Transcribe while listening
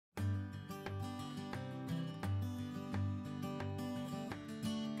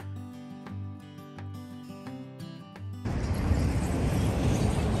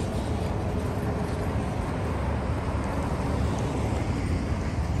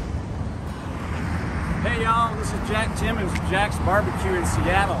Hey y'all, this is Jack Timmons of Jack's BBQ in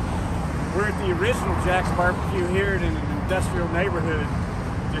Seattle. We're at the original Jack's BBQ here in an industrial neighborhood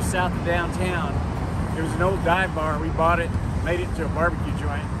just south of downtown. It was an old dive bar. We bought it, made it into a barbecue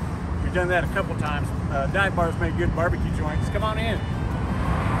joint. We've done that a couple times. Dive bars make good barbecue joints. Come on in.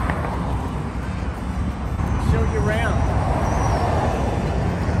 Show you around.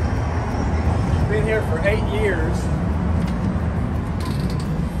 It's been here for 8 years.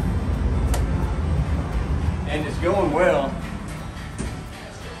 And it's going well.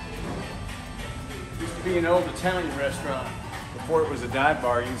 Used to be an old Italian restaurant before it was a dive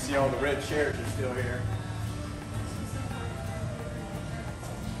bar. You can see all the red chairs are still here.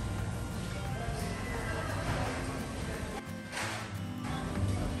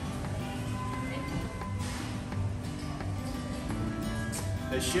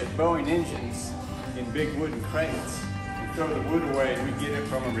 They ship Boeing engines in big wooden crates. We throw the wood away and we get it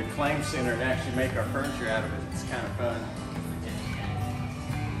from a reclaim center and actually make our furniture out of it. It's kind of fun.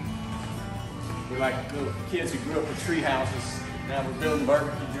 We're like little kids who grew up with tree houses. Now we're building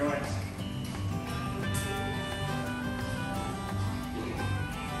barbecue joints.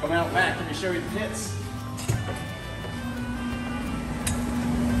 Come out back, let me show you the pits.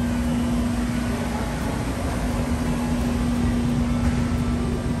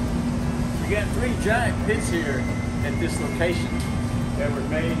 We got 3 giant pits here at this location that were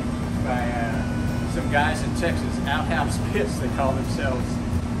made by some guys in Texas. Outhouse pits, they call themselves.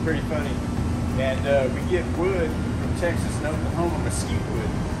 Pretty funny. And we get wood from Texas and Oklahoma, mesquite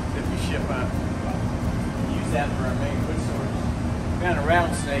wood, that we ship up. We use that for our main wood source. Found a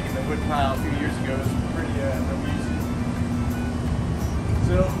rattlesnake in the wood pile a few years ago. It was pretty amusing.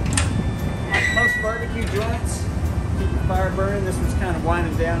 So, like most barbecue joints, keep the fire burning. This one's kind of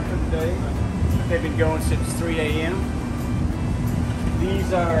winding down for the day. They've been going since 3 a.m.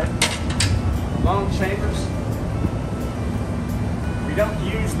 These are long chambers. We don't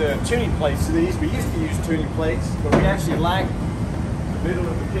use the tuning plates to these. We used to use tuning plates, but we actually like the middle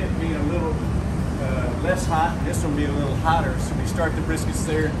of the pit being a little less hot. This one will be a little hotter, so we start the briskets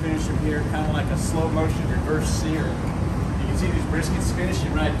there and finish them here, kind of like a slow motion reverse sear. You can see these briskets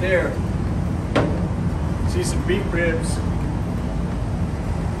finishing right there. See some beef ribs.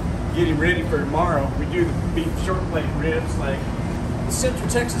 Getting ready for tomorrow. We do the beef short plate ribs like the Central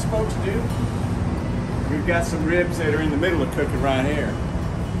Texas folks do. We've got some ribs that are in the middle of cooking right here.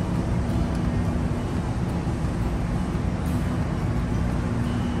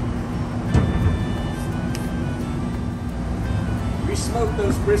 We smoke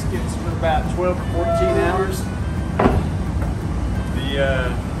those briskets for about 12 or 14 hours.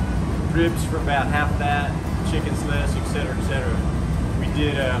 The ribs for about half that, chicken's less, etc., etc. We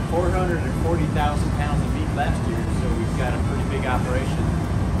did 440,000 pounds of meat last year, so we've got a pretty big operation.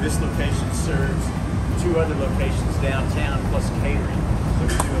 This location serves 2 other locations downtown plus catering, so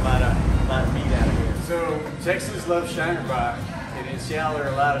we do a lot of meat out of here. So Texans love Shinerbach, and in Seattle there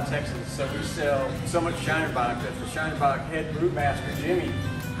are a lot of Texans, so we sell so much Shinerbach that the Shinerbach head brewmaster Jimmy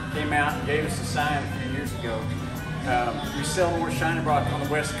came out and gave us a sign a few years ago. We sell more Shinerbach on the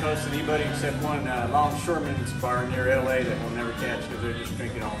West Coast than anybody except one longshoreman's bar near LA that we'll never catch because they're just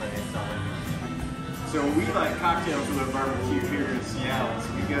drinking all day. That's all they do. So we like cocktails with our barbecue here in Seattle.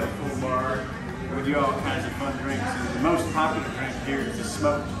 So we got a full bar. We do all kinds of fun drinks. And the most popular drink here is the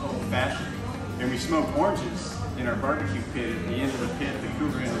smoked old fashioned. And we smoke oranges in our barbecue pit at the end of the pit, the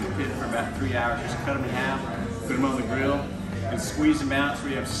cooler end of the pit for about 3 hours. Just cut them in half, put them on the grill, and squeeze them out so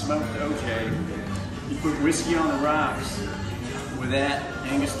we have smoked OJ. You put whiskey on the rocks with that,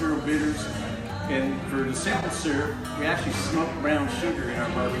 Angostura bitters, and for the simple syrup, we actually smoke brown sugar in our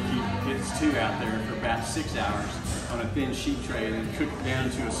barbecue pits too out there for about 6 hours on a thin sheet tray, and then cook it down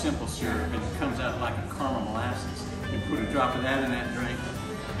to a simple syrup, and it comes out like a caramel molasses. And put a drop of that in that drink,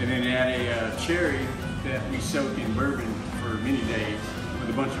 and then add a cherry that we soak in bourbon for many days with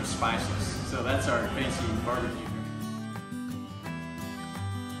a bunch of spices. So that's our fancy barbecue.